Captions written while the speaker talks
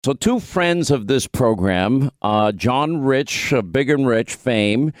So two friends of this program, John Rich of Big and Rich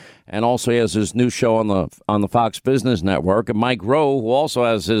fame, and also he has his new show on the Fox Business Network, and Mike Rowe, who also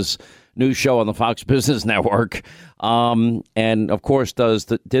has his new show on the Fox Business Network, and of course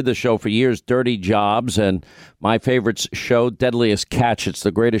did the show for years, Dirty Jobs, and my favorite show, Deadliest Catch. It's the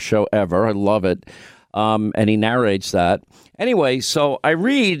greatest show ever. I love it, and he narrates that. Anyway, so I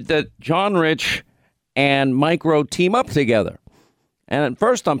read that John Rich and Mike Rowe team up together. And at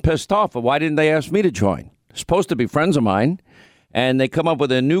first, I'm pissed off. Why didn't they ask me to join? They're supposed to be friends of mine. And they come up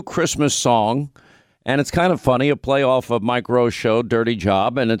with a new Christmas song. And it's kind of funny, a play off of Mike Rowe's show, Dirty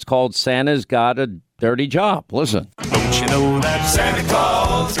Job. And it's called Santa's Got a Dirty Job. Listen. Don't you know that Santa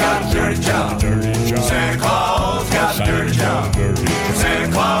Claus got a dirty job? Santa Claus got a dirty job.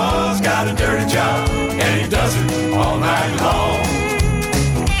 Santa Claus got a dirty job. And he does it all night long.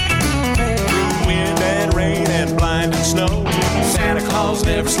 Through wind and rain and blind and snow, Santa Claus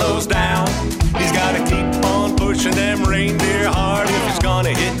never slows down. He's got to keep on pushing them reindeer hard if he's gonna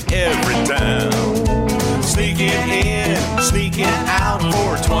hit every town. Sneaking in, sneaking out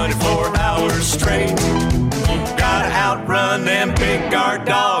for 24 hours straight. Gotta outrun them big guard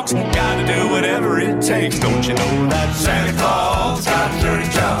dogs. Gotta do whatever it takes. Don't you know that Santa Claus got a dirty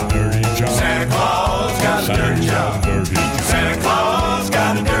job? Santa Claus got a dirty job. Santa Claus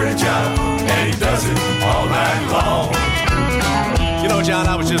got a dirty job. And he does it all night long. You know, John,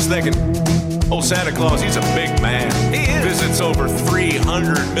 I was just thinking, old Santa Claus, he's a big man. He is. Visits over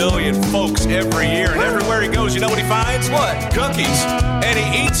 300 million folks every year, and everywhere he goes, you know what he finds? What? Cookies. And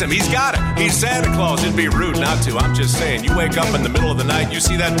he eats them. He's got it. He's Santa Claus. It'd be rude not to. I'm just saying, you wake up in the middle of the night, you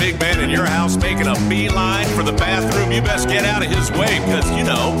see that big man in your house making a beeline for the bathroom, you best get out of his way, because, you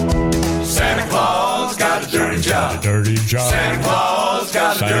know, Santa Claus got a dirty job. Dirty job. Santa Claus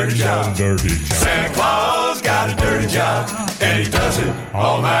got a dirty job. Dirty job. Santa Claus got a dirty job. And he does it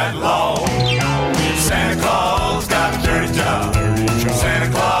all night long. Santa Claus got a dirty job.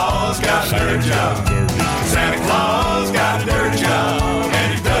 Santa Claus got a dirty job. Santa Claus got a dirty job.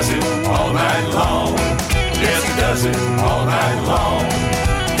 And he does it all night long. Yes, he does it all night long.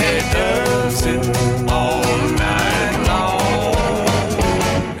 He does it all night long.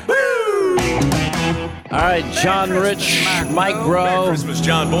 Woo! All right, John Rich, Mike Rowe. Merry Christmas,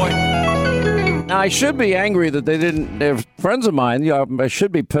 John boy. Now, I should be angry that they're friends of mine. I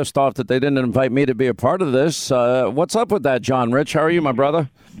should be pissed off that they didn't invite me to be a part of this. What's up with that, John Rich? How are you, my brother?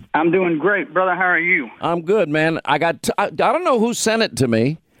 I'm doing great, brother. How are you? I'm good, man. I don't know who sent it to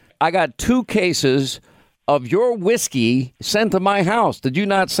me. I got 2 cases of your whiskey sent to my house. Did you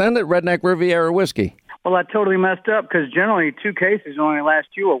not send it, Redneck Riviera whiskey? Well, I totally messed up because generally 2 cases only last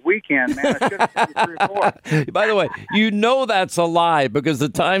you a weekend, man. I should have sent you 3 or 4. By the way, you know that's a lie because the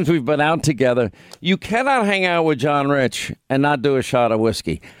times we've been out together, you cannot hang out with John Rich and not do a shot of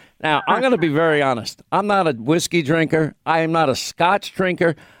whiskey. Now, I'm going to be very honest. I'm not a whiskey drinker. I am not a scotch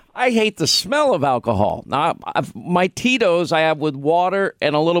drinker. I hate the smell of alcohol. Now, my Tito's I have with water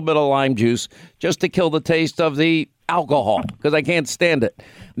and a little bit of lime juice just to kill the taste of the alcohol because I can't stand it.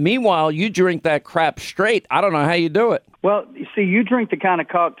 Meanwhile, you drink that crap straight. I don't know how you do it. Well, you see, you drink the kind of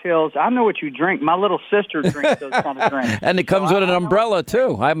cocktails. I know what you drink. My little sister drinks those kind of drinks. And it comes with an umbrella,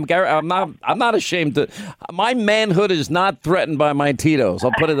 too. I'm not ashamed to. My manhood is not threatened by my Tito's.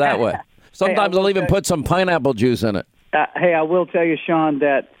 I'll put it that way. Sometimes I'll even put some pineapple juice in it. Hey, I will tell you, Sean,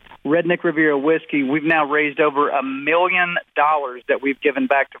 that Redneck Riviera Whiskey, we've now raised over $1 million that we've given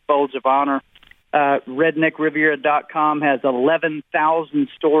back to Folds of Honor. RedneckRiviera.com has 11,000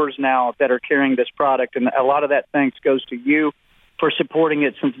 stores now that are carrying this product, and a lot of that thanks goes to you for supporting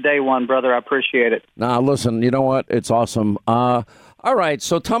it since day one, brother. I appreciate it. Now, listen, you know what? It's awesome. All right,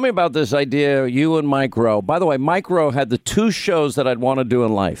 so tell me about this idea, you and Mike Rowe. By the way, Mike Rowe had the 2 shows that I'd want to do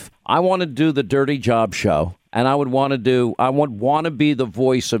in life. I want to do the Dirty Job show, and I would want to be the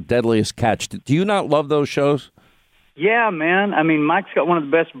voice of Deadliest Catch. Do you not love those shows? Yeah, man. I mean, Mike's got one of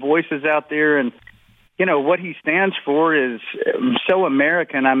the best voices out there, and, you know, what he stands for is so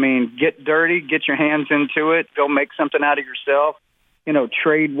American. I mean, get dirty, get your hands into it, go make something out of yourself, you know,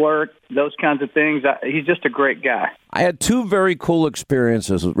 trade work, those kinds of things. He's just a great guy. I had 2 very cool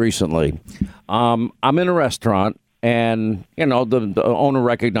experiences recently. I'm in a restaurant, and, you know, the owner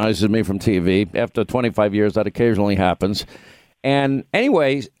recognizes me from TV. After 25 years, that occasionally happens. And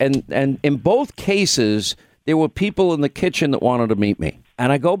anyways, and in both cases, there were people in the kitchen that wanted to meet me.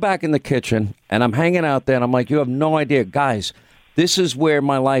 And I go back in the kitchen, and I'm hanging out there, and I'm like, you have no idea. Guys, this is where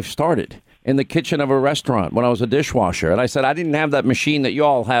my life started, in the kitchen of a restaurant when I was a dishwasher. And I said, I didn't have that machine that you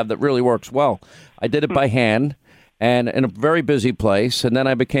all have that really works well. I did it by hand and in a very busy place. And then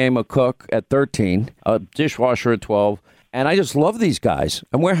I became a cook at 13, a dishwasher at 12. And I just love these guys.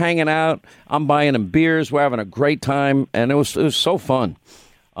 And we're hanging out. I'm buying them beers. We're having a great time. And it was so fun.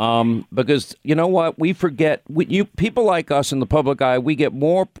 Because you know what? We forget, people like us in the public eye, we get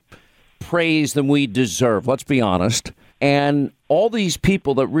more praise than we deserve. Let's be honest. And all these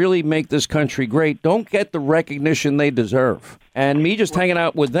people that really make this country great don't get the recognition they deserve. And me just hanging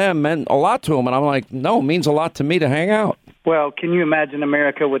out with them meant a lot to them. And I'm like, no, it means a lot to me to hang out. Well, can you imagine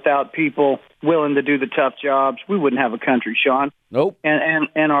America without people willing to do the tough jobs? We wouldn't have a country, Sean. Nope.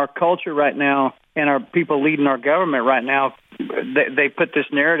 And our culture right now and our people leading our government right now, they put this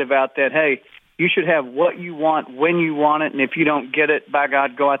narrative out that, hey, you should have what you want when you want it, and if you don't get it, by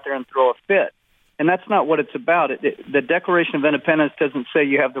God, go out there and throw a fit. And that's not what it's about. The Declaration of Independence doesn't say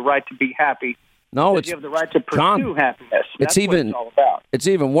you have the right to be happy. No, you have the right to pursue John, happiness. That's what it's all about. It's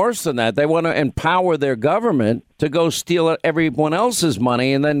even worse than that. They want to empower their government to go steal everyone else's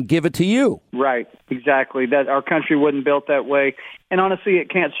money and then give it to you. Right, exactly. That our country wasn't built that way, and honestly, it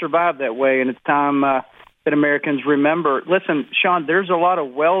can't survive that way. And it's time that Americans remember. Listen, Sean, there's a lot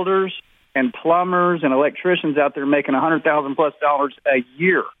of welders and plumbers and electricians out there making $100,000+ a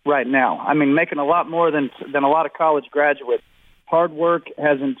year right now. I mean, making a lot more than a lot of college graduates. Hard work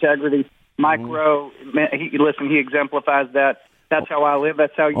has integrity. Mike Rowe, he exemplifies that. That's how I live.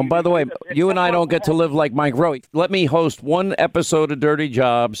 That's how you. Oh, by the way, you and I don't get to live like Mike Rowe. Let me host one episode of Dirty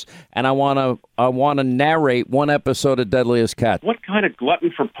Jobs, and I want to narrate one episode of Deadliest Catch. What kind of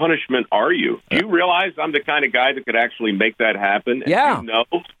glutton for punishment are you? Do you realize I'm the kind of guy that could actually make that happen? Yeah. And you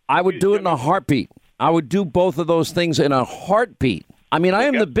know, I would do it in a heartbeat. I would do both of those things in a heartbeat. I mean, I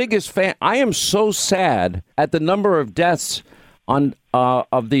am the biggest fan. I am so sad at the number of deaths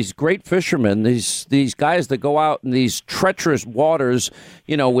of these great fishermen, these guys that go out in these treacherous waters,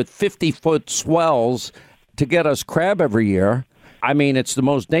 with 50-foot swells to get us crab every year. I mean, it's the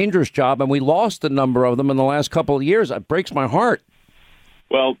most dangerous job, and we lost a number of them in the last couple of years. It breaks my heart.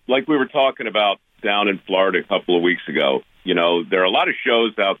 Well, like we were talking about down in Florida a couple of weeks ago, there are a lot of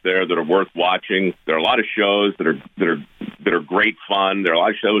shows out there that are worth watching. There are a lot of shows that are great fun. There are a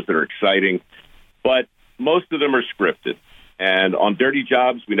lot of shows that are exciting, but most of them are scripted. And on Dirty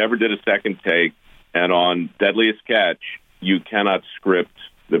Jobs, we never did a second take. And on Deadliest Catch, you cannot script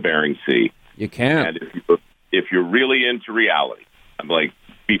the Bering Sea. You can't. And if you're really into reality, I'm like,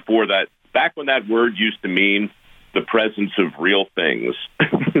 before that, back when that word used to mean the presence of real things.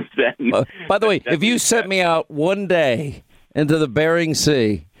 Then, by the way, if you sent me out one day into the Bering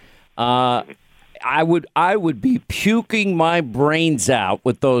Sea, I would be puking my brains out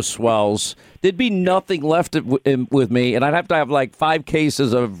with those swells. There'd be nothing left with me, and I'd have to have like 5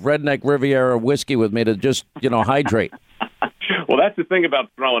 cases of Redneck Riviera whiskey with me to just, hydrate. Well, that's the thing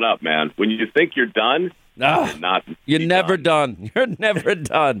about throwing up, man. When you think you're done, you're never done. You're never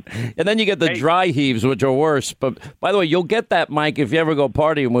done. And then you get the dry heaves, which are worse. But by the way, you'll get that, Mike, if you ever go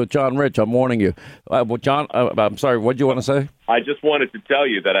partying with John Rich. I'm warning you. John, I'm sorry. What do you want to say? I just wanted to tell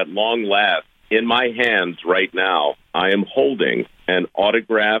you that at long last, in my hands right now, I am holding an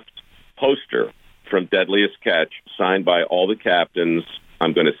autographed poster from Deadliest Catch, signed by all the captains.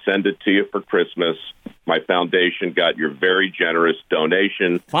 I'm going to send it to you for Christmas. My foundation got your very generous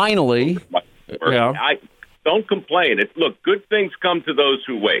donation. Finally. Yeah. I don't complain. Look, good things come to those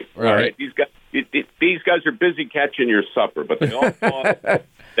who wait. Right. All right. These guys are busy catching your supper, but they all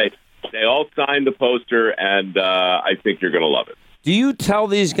they all signed the poster, and I think you're going to love it. Do you tell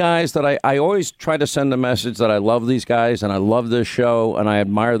these guys that I always try to send a message that I love these guys and I love this show and I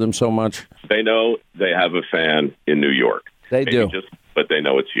admire them so much? They know they have a fan in New York. They do. But they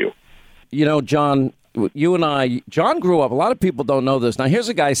know it's you. John, you and John grew up. A lot of people don't know this. Now, here's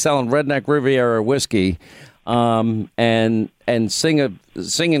a guy selling Redneck Riviera whiskey and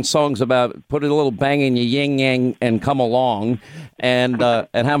singing songs about put a little bang in your yin yang and come along and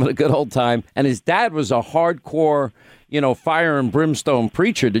having a good old time. And his dad was a hardcore, fire and brimstone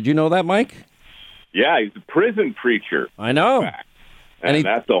preacher. Did you know that, Mike? Yeah, he's a prison preacher. I know. And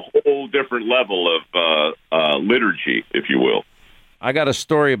that's a whole different level of liturgy, if you will. I got a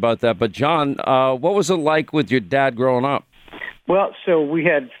story about that. But, John, what was it like with your dad growing up? Well, so we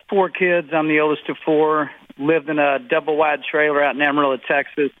had 4 kids. I'm the oldest of 4. Lived in a double-wide trailer out in Amarillo,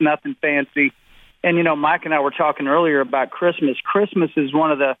 Texas. Nothing fancy. And, Mike and I were talking earlier about Christmas. Christmas is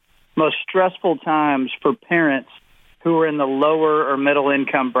one of the most stressful times for parents who are in the lower or middle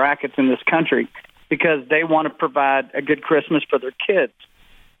income brackets in this country because they want to provide a good Christmas for their kids,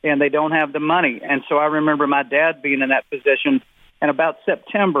 and they don't have the money. And so I remember my dad being in that position, and about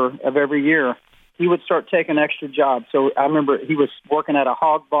September of every year, he would start taking extra jobs. So I remember he was working at a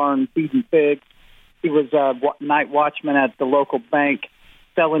hog barn feeding pigs. He was a night watchman at the local bank,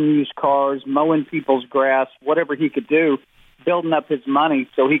 selling used cars, mowing people's grass, whatever he could do. building up his money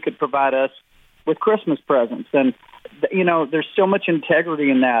so he could provide us with Christmas presents. And, there's so much integrity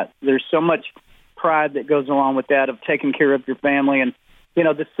in that. There's so much pride that goes along with that of taking care of your family. And,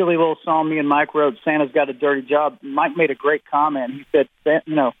 this silly little song me and Mike wrote, Santa's Got a Dirty Job. Mike made a great comment. He said,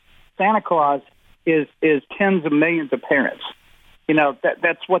 Santa Claus is tens of millions of parents.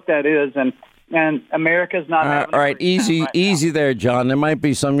 That's what that is. And America's not having all right, easy there, John. There might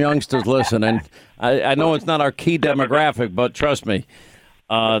be some youngsters listening. I know it's not our key demographic, but trust me.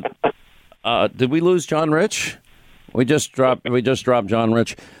 Did we lose John Rich? We just dropped John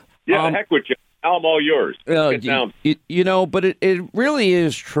Rich. Yeah, heck with you. I'm all yours. But it really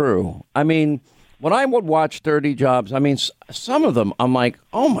is true. I mean, when I would watch Dirty Jobs, I mean, some of them, I'm like,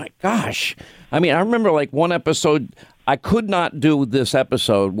 oh my gosh. I mean, I remember like one episode, I could not do this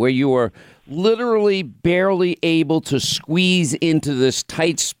episode where you were literally barely able to squeeze into this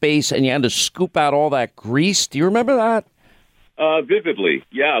tight space and you had to scoop out all that grease. Do you remember that? Vividly.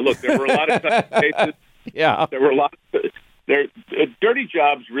 Yeah, look, there were a lot of tight spaces. Yeah. There were a lot of... Dirty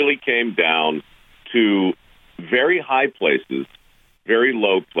Jobs really came down to very high places, very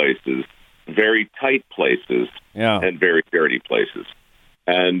low places, very tight places, and very dirty places.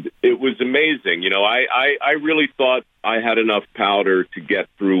 And it was amazing. I really thought I had enough powder to get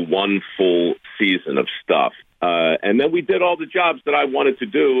through one full season of stuff. And then we did all the jobs that I wanted to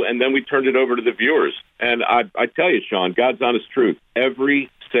do, and then we turned it over to the viewers. And I tell you, Sean, God's honest truth, every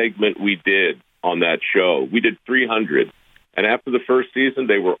segment we did on that show, we did 300. And after the first season,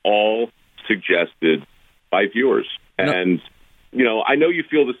 they were all suggested by viewers. And, I know you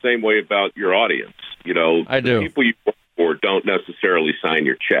feel the same way about your audience. I do. The people you work for don't necessarily sign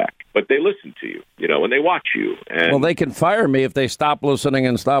your check, but they listen to you, and they watch you. And well, they can fire me if they stop listening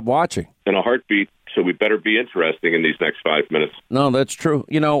and stop watching. In a heartbeat, so we better be interesting in these next 5 minutes. No, that's true.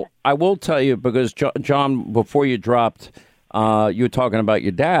 I will tell you, because, John, before you dropped, you were talking about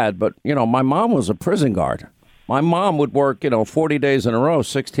your dad, but, my mom was a prison guard. My mom would work, 40 days in a row,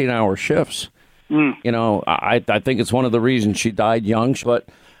 16-hour shifts. I think it's one of the reasons she died young. But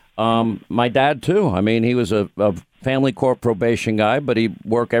my dad, too. I mean, he was a family court probation guy, but he'd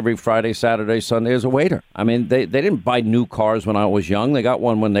work every Friday, Saturday, Sunday as a waiter. I mean, they didn't buy new cars when I was young. They got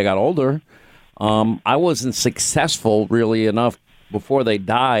one when they got older. I wasn't successful really enough before they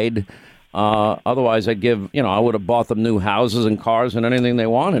died. Otherwise, I would have bought them new houses and cars and anything they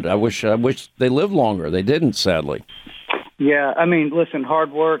wanted. I wish they lived longer. They didn't, sadly. Yeah, I mean, listen,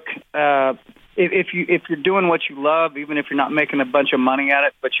 hard work. If you're doing what you love, even if you're not making a bunch of money at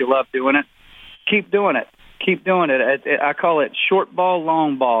it, but you love doing it, keep doing it. Keep doing it. I call it short ball,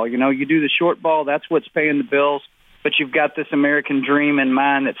 long ball. You do the short ball, that's what's paying the bills. But you've got this American dream in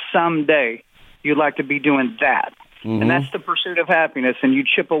mind that someday you'd like to be doing that. Mm-hmm. And that's the pursuit of happiness, and you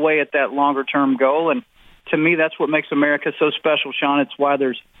chip away at that longer-term goal. And to me, that's what makes America so special, Sean. It's why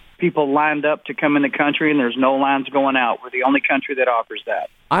there's people lined up to come in the country, and there's no lines going out. We're the only country that offers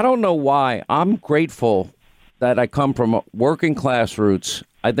that. I don't know why. I'm grateful that I come from working-class roots.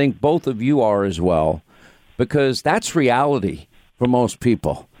 I think both of you are as well, because that's reality for most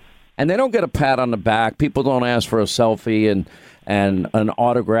people. And they don't get a pat on the back. People don't ask for a selfie and an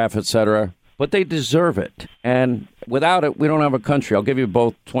autograph, etc., but they deserve it. And without it, we don't have a country. I'll give you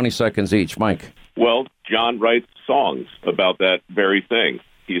both 20 seconds each. Mike. Well, John writes songs about that very thing.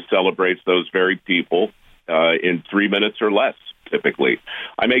 He celebrates those very people in 3 minutes or less, typically.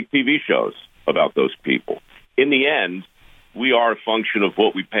 I make TV shows about those people. In the end, we are a function of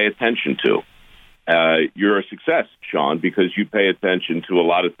what we pay attention to. You're a success, Sean, because you pay attention to a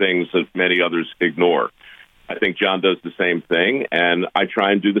lot of things that many others ignore. I think John does the same thing, and I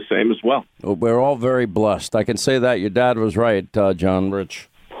try and do the same as well. We're all very blessed. I can say that. Your dad was right, John Rich.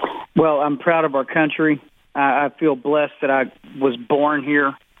 Well, I'm proud of our country. I feel blessed that I was born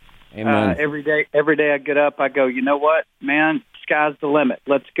here. Amen. Every day I get up, I go, you know what, man, sky's the limit.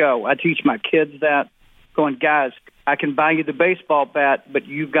 Let's go. I teach my kids that, going, guys, I can buy you the baseball bat, but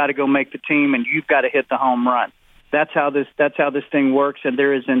you've got to go make the team, and you've got to hit the home run. That's how this thing works, and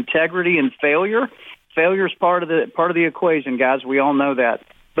there is integrity in failure. Failure is part of the equation, guys. We all know that.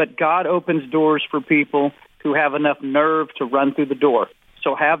 But God opens doors for people who have enough nerve to run through the door.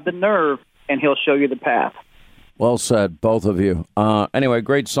 So have the nerve, and He'll show you the path. Well said, both of you. Anyway,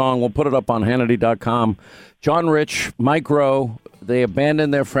 great song. We'll put it up on Hannity.com. John Rich, Mike Rowe, they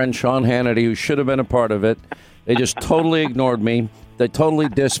abandoned their friend Sean Hannity, who should have been a part of it. They just totally ignored me. They totally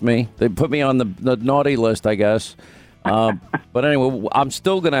dissed me. They put me on the naughty list, I guess. But anyway, I'm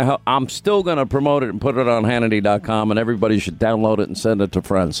still gonna promote it and put it on Hannity.com, and everybody should download it and send it to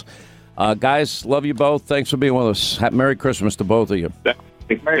friends. Guys, love you both. Thanks for being with us. Merry Christmas to both of you.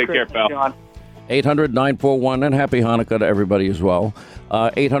 Take care, pal. John. 800-941, and happy Hanukkah to everybody as well.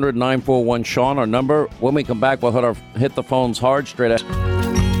 800-941-SEAN, our number. When we come back, we'll hit the phones hard straight out.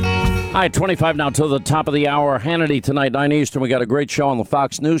 Hi, 25 now to the top of the hour. Hannity tonight, 9 Eastern. We got a great show on the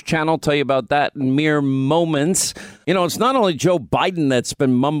Fox News Channel. Tell you about that in mere moments. You know, it's not only Joe Biden that's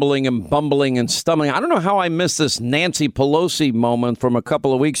been mumbling and bumbling and stumbling. I don't know how I missed this Nancy Pelosi moment from a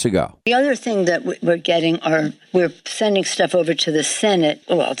couple of weeks ago. The other thing that we're getting we're sending stuff over to the Senate.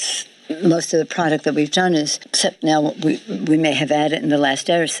 Well, it's most of the product that we've done is, except now we may have added in the last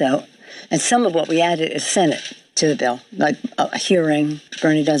day or so, and some of what we added is Senate to the bill, like a hearing.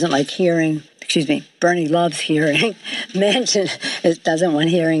 Bernie doesn't like hearing. Excuse me. Bernie loves hearing. Manchin doesn't want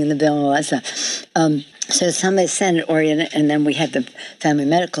hearing in the bill and all that stuff. So some is Senate-oriented, and then we had the family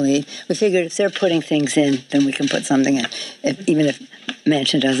medical leave. We figured if they're putting things in, then we can put something in, even if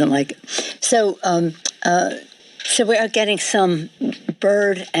Manchin doesn't like it. So we are getting some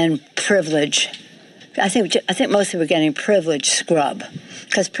bird and privilege. I think mostly we're getting privilege scrub,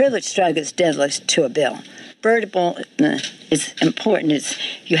 because privilege scrub is deadly to a bill. Birdable is important.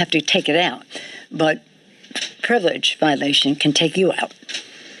 You have to take it out, but privilege violation can take you out.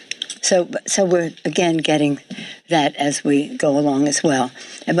 So we're again getting that as we go along as well.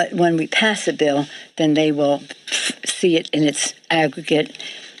 But when we pass a bill, then they will see it in its aggregate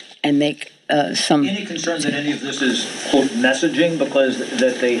and make some. Any concerns that any of this is, quote, messaging, because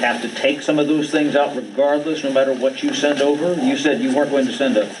that they have to take some of those things out regardless, no matter what you send over? You said you weren't going to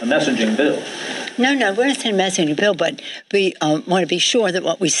send a messaging bill. No, we're going to send a messaging bill, but we want to be sure that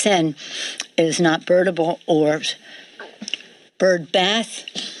what we send is not birdable or bird bath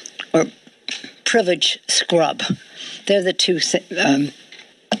or privilege scrub. They're the two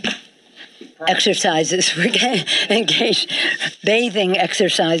exercises we're engaged, bathing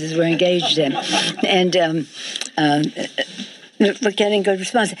exercises we're engaged in. And we're getting good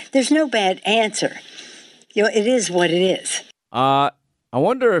response. There's no bad answer. You know, it is what it is. I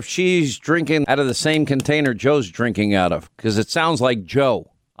wonder if she's drinking out of the same container Joe's drinking out of, because it sounds like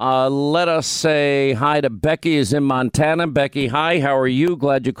Joe. Let us say hi to Becky, is in Montana. Becky, hi, how are you?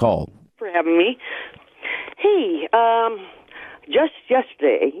 Glad you called. For having me. Hey, just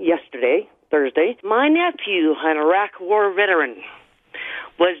yesterday, Thursday, my nephew, an Iraq War veteran,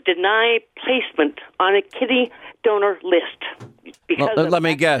 was denied placement on a kidney donor list. Let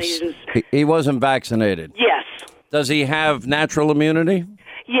me guess. He wasn't vaccinated. Yes. Does he have natural immunity?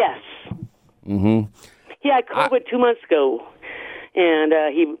 Yes. Mm-hmm. He had COVID 2 months ago, and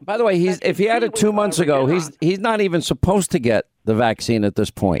he. By the way, if he had it 2 months ago, he's not even supposed to get the vaccine at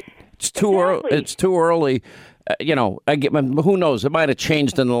this point. It's too early. It's too early. Who knows? It might have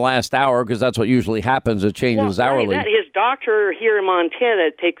changed in the last hour, because that's what usually happens. It changes hourly. His doctor here in Montana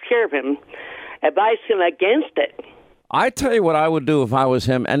that takes care of him advised him against it. I tell you what I would do if I was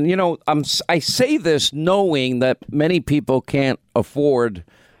him. And, I say this knowing that many people can't afford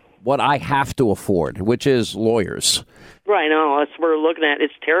what I have to afford, which is lawyers. Right. No, that's what we're looking at.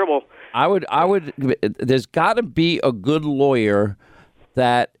 It's terrible. There's got to be a good lawyer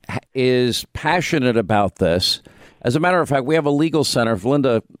that is passionate about this. As a matter of fact, we have a legal center. If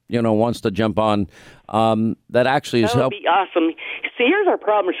Linda, wants to jump on, that actually is helping. That would be awesome. See, here's our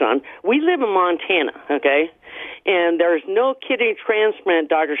problem, Sean. We live in Montana, okay? And there's no kidney transplant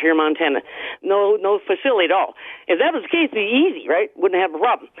doctors here in Montana. No facility at all. If that was the case, it'd be easy, right? Wouldn't have a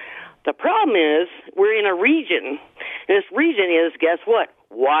problem. The problem is we're in a region. And this region is, guess what?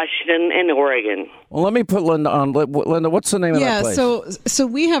 Washington and Oregon. Well, let me put Linda on. Linda, what's the name of that place? So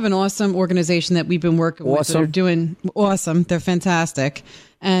we have an awesome organization that we've been working with. They're doing awesome. They're fantastic.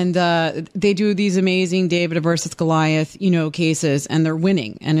 And they do these amazing David versus Goliath, cases, and they're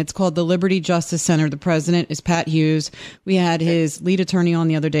winning. And it's called the Liberty Justice Center. The president is Pat Hughes. We had his lead attorney on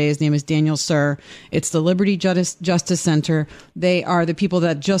the other day. His name is Daniel Sir. It's the Liberty Justice Center. They are the people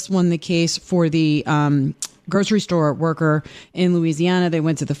that just won the case for the grocery store worker in Louisiana. They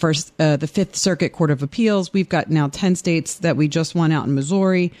went to the Fifth Circuit Court of Appeals. We've got now 10 states that we just won out in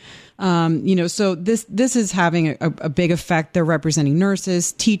Missouri. So this is having a big effect. They're representing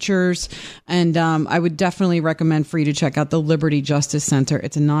nurses, teachers, and I would definitely recommend for you to check out the Liberty Justice Center.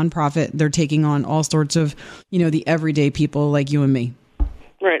 It's a nonprofit. They're taking on all sorts of, the everyday people like you and me.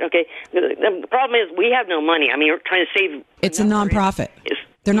 Right. Okay. The problem is we have no money. I mean, we're trying to save. It's a nonprofit.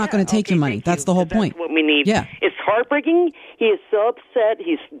 They're not going to take your money. That's the whole point. That's what we need. Yeah. It's heartbreaking. He is so upset.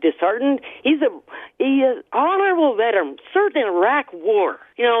 He's disheartened. He is honorable veteran, served in Iraq War.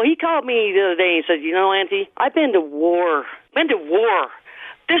 He called me the other day and said, Auntie, I've been to war.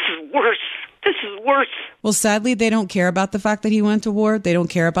 This is worse. Well, sadly, they don't care about the fact that he went to war. They don't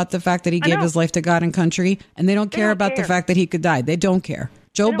care about the fact that he gave his life to God and country. And they don't care about the fact that he could die. They don't care.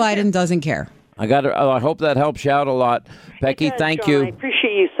 Joe Biden doesn't care. I hope that helps you out a lot. Becky, thank you. I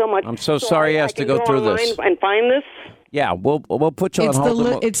appreciate you so much. I'm so sorry you have to go through this. And find this? Yeah, we'll put you on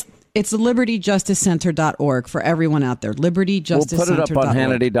hold. It's libertyjusticecenter.org for everyone out there. Libertyjusticecenter.org. We'll put it up on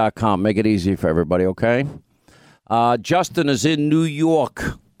Hannity.com. Make it easy for everybody, okay? Justin is in New York.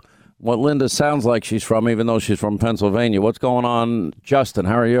 What Linda sounds like she's from, even though she's from Pennsylvania. What's going on, Justin?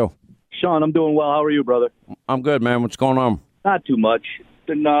 How are you? Sean, I'm doing well. How are you, brother? I'm good, man. What's going on? Not too much.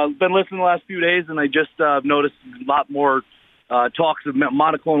 Been listening the last few days, and I just noticed a lot more talks of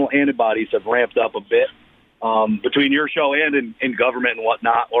monoclonal antibodies have ramped up a bit between your show and in government and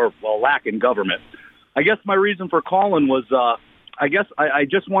whatnot, or lack in government. I guess my reason for calling was I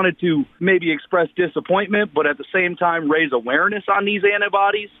just wanted to maybe express disappointment, but at the same time raise awareness on these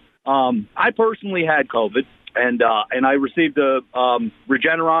antibodies. I personally had COVID, and I received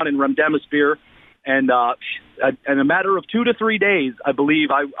Regeneron and Remdesivir, and in a matter of 2 to 3 days, I believe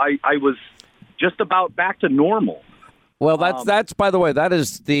I was just about back to normal. Well, that's by the way, that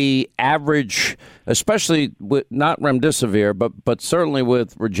is the average, especially with not Remdesivir, but certainly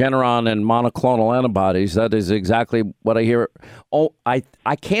with Regeneron and monoclonal antibodies. That is exactly what I hear. Oh, I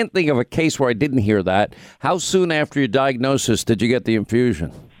can't think of a case where I didn't hear that. How soon after your diagnosis did you get the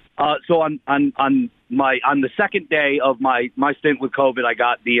infusion? So on the second day of my stint with COVID, I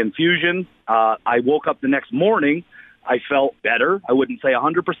got the infusion. I woke up the next morning. I felt better. I wouldn't say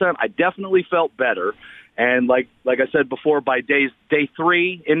 100%. I definitely felt better. And like I said before, by day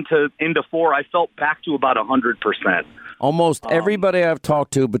 3 into 4, I felt back to about 100%. Almost everybody I've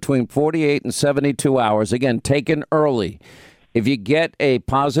talked to between 48 and 72 hours, again, taken early. If you get a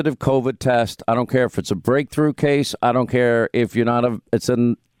positive COVID test, I don't care if it's a breakthrough case. I don't care if you're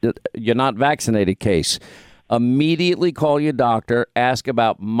not vaccinated case. Immediately call your doctor. Ask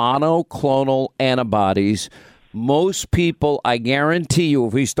about monoclonal antibodies. Most people, I guarantee you,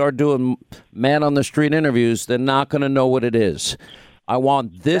 if we start doing man-on-the-street interviews, they're not going to know what it is. I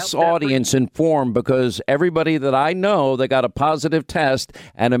want this audience informed because everybody that I know that got a positive test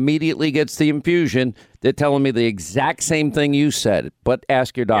and immediately gets the infusion, they're telling me the exact same thing you said, but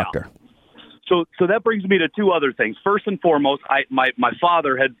ask your doctor. Yeah. So that brings me to two other things. First and foremost, my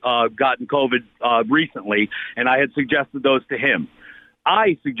father had gotten COVID recently, and I had suggested those to him.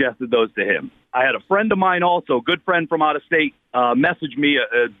 I had a friend of mine also, a good friend from out of state, message me.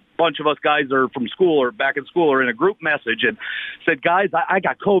 A bunch of us guys are from school or back in school or in a group message and said, guys, I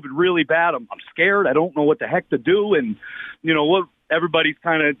got COVID really bad. I'm scared. I don't know what the heck to do. And, you know, what everybody's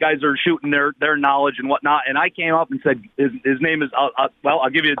kind of guys are shooting their knowledge and whatnot. And I came up and said, his name is, I'll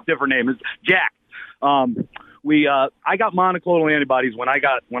give you a different name. It's Jack. I got monoclonal antibodies when I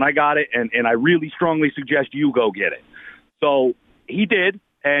got it. And I really strongly suggest you go get it. So he did.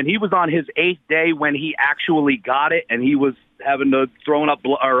 And he was on his 8th day when he actually got it, and he was having to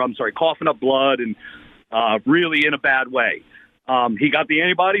coughing up blood and really in a bad way. He got the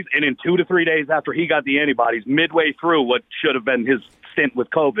antibodies, and in 2 to 3 days after he got the antibodies, midway through what should have been his stint with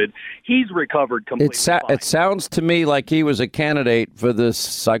COVID, he's recovered completely. It sounds to me like he was a candidate for this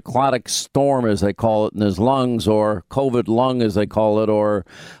cyclotic storm, as they call it, in his lungs, or COVID lung, as they call it, or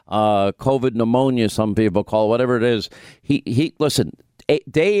COVID pneumonia, some people call it, whatever it is. He listen.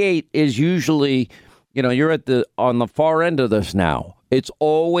 Day 8 is usually, you know, you're on the far end of this now. It's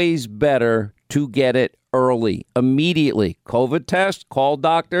always better to get it early, immediately. COVID test, call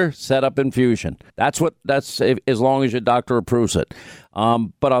doctor, set up infusion. That's as long as your doctor approves it.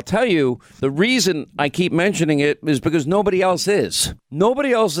 But I'll tell you, the reason I keep mentioning it is because nobody else is.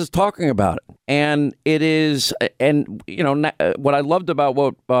 Nobody else is talking about it. And it is, and you know, what I loved about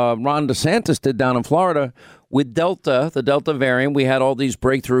what Ron DeSantis did down in Florida with Delta, the Delta variant, we had all these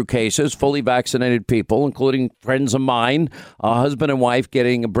breakthrough cases, fully vaccinated people, including friends of mine, husband and wife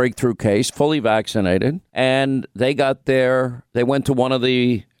getting a breakthrough case, fully vaccinated. And they went to one of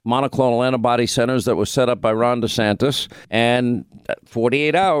the monoclonal antibody centers that was set up by Ron DeSantis. And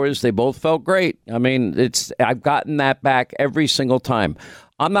 48 hours, they both felt great. I mean, I've gotten that back every single time.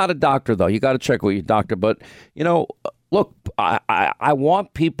 I'm not a doctor, though. You got to check with your doctor. But, you know, look, I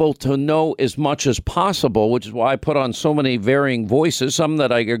want people to know as much as possible, which is why I put on so many varying voices, some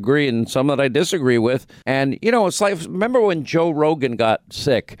that I agree and some that I disagree with. And, you know, it's like, remember when Joe Rogan got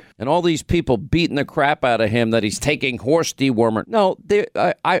sick and all these people beating the crap out of him that he's taking horse dewormer? No,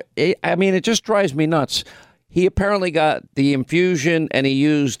 I mean, it just drives me nuts. He apparently got the infusion and he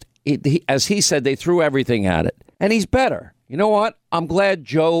used, as he said, they threw everything at it. And he's better. You know what? I'm glad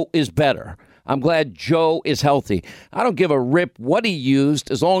Joe is better. I'm glad Joe is healthy. I don't give a rip what he used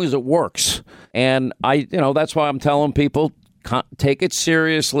as long as it works. And that's why I'm telling people, take it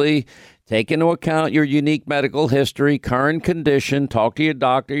seriously. Take into account your unique medical history, current condition, talk to your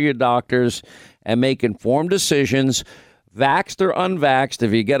doctor, your doctors, and make informed decisions. Vaxxed or unvaxxed,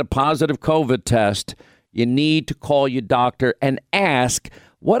 if you get a positive COVID test, you need to call your doctor and ask,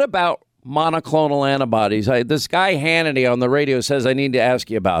 what about monoclonal antibodies? This guy Hannity on the radio says I need to ask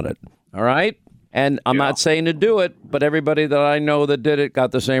you about it. All right? And I'm not saying to do it, but everybody that I know that did it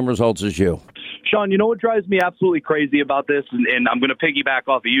got the same results as you. Sean, you know what drives me absolutely crazy about this, and I'm going to piggyback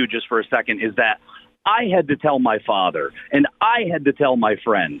off of you just for a second, is that I had to tell my father, and I had to tell my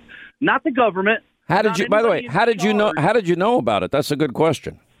friend, not the government. How did you? By the way, how did you know? How did you know about it? That's a good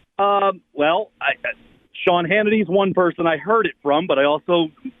question. Well, Sean Hannity's one person I heard it from, but I also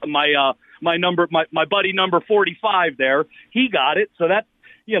my buddy number 45 there, he got it, so that.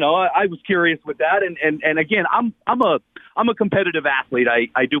 I was curious with that, and again, I'm a competitive athlete.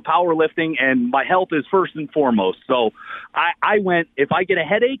 I do powerlifting, and my health is first and foremost. So I went. If I get a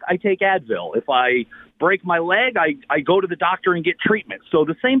headache, I take Advil. If I break my leg, I go to the doctor and get treatment. So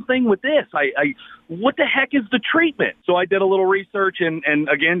the same thing with this. What the heck is the treatment? So I did a little research, and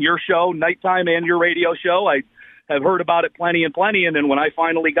again, your show, Nighttime, and your radio show, I have heard about it plenty, and then when I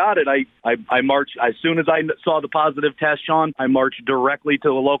finally got it, I marched, as soon as I saw the positive test, Sean, I marched directly to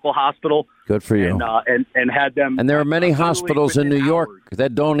a local hospital. Good for you. And had them. And there are many hospitals in New York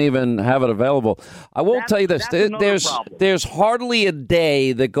that don't even have it available. I will tell you this, there's hardly a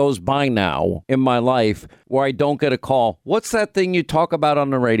day that goes by now in my life where I don't get a call. What's that thing you talk about on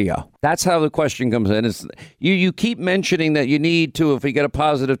the radio? That's how the question comes in. It's, you keep mentioning that you need to, if you get a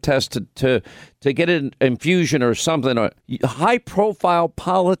positive test, to get an infusion or something. Or high-profile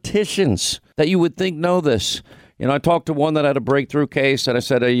politicians that you would think know this. I talked to one that had a breakthrough case, and I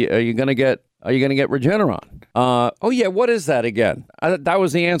said, "Are you going to get Regeneron?" Oh yeah, what is that again? That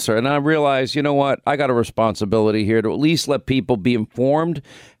was the answer, and I realized, you know what? I got a responsibility here to at least let people be informed,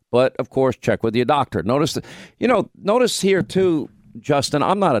 but of course, check with your doctor. Notice here too, Justin,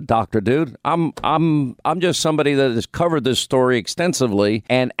 I'm not a doctor, dude. I'm just somebody that has covered this story extensively,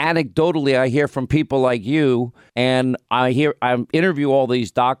 and anecdotally, I hear from people like you, and I interview all these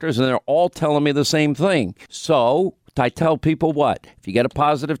doctors, and they're all telling me the same thing. So I tell people what? If you get a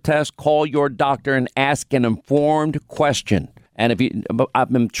positive test, call your doctor and ask an informed question.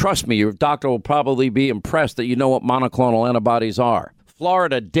 And trust me, your doctor will probably be impressed that you know what monoclonal antibodies are.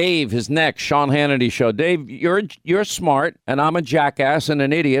 Florida, Dave is next. Sean Hannity Show. Dave, you're smart, and I'm a jackass and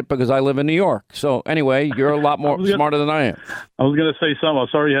an idiot because I live in New York. So anyway, you're a lot more smarter than I am. I was going to say something. I'm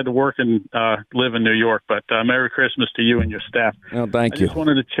sorry you had to work and live in New York, but Merry Christmas to you and your staff. Oh, thank you. I just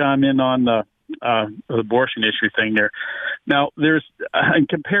wanted to chime in on the abortion issue thing there. Now, there's in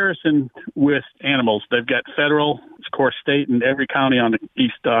comparison with animals, they've got federal, of course, state, and every county on the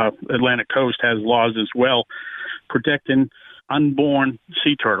East Atlantic coast has laws as well protecting unborn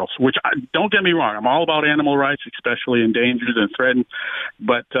sea turtles, which, don't get me wrong, I'm all about animal rights, especially endangered and threatened.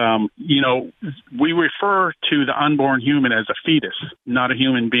 But, we refer to the unborn human as a fetus, not a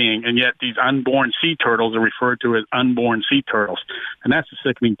human being. And yet these unborn sea turtles are referred to as unborn sea turtles. And that's the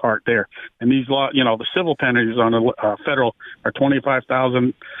sickening part there. And these law, the civil penalties on the federal are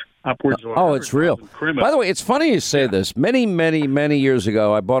 $25,000 upwards. Oh, it's real. By the way, it's funny you say this. Many, many, many years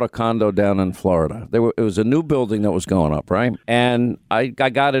ago, I bought a condo down in Florida. It was a new building that was going up, right? And I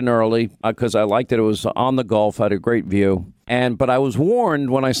got in early because I liked it. It was on the Gulf, had a great view. But I was warned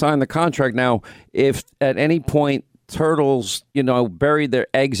when I signed the contract. Now, if at any point turtles, buried their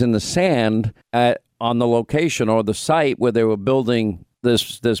eggs in the sand on the location or the site where they were building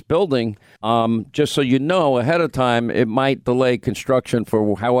this building, just so you know ahead of time, it might delay construction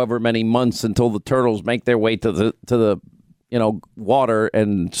for however many months until the turtles make their way to the water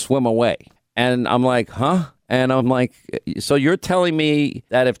and swim away. And I'm like, huh? And I'm like, so you're telling me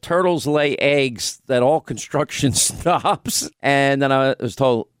that if turtles lay eggs, that all construction stops? And then I was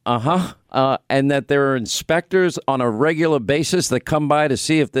told, and that there are inspectors on a regular basis that come by to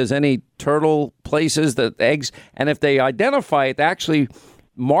see if there's any turtle places that eggs, and if they identify it, they actually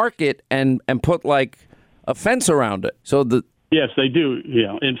mark it and put like a fence around it. So yes, they do.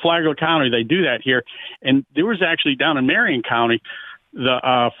 In Flagler County, they do that here. And there was actually down in Marion County,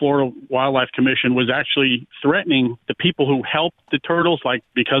 the Florida Wildlife Commission was actually threatening the people who help the turtles, like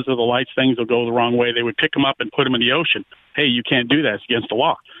because of the lights, things will go the wrong way. They would pick them up and put them in the ocean. Hey, you can't do that. It's against the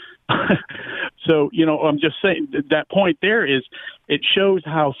law. So, I'm just saying that point there is it shows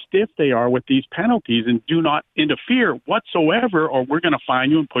how stiff they are with these penalties and do not interfere whatsoever, or we're going to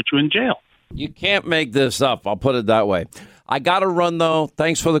fine you and put you in jail. You can't make this up. I'll put it that way. I got to run, though.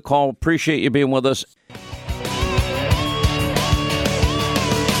 Thanks for the call. Appreciate you being with us.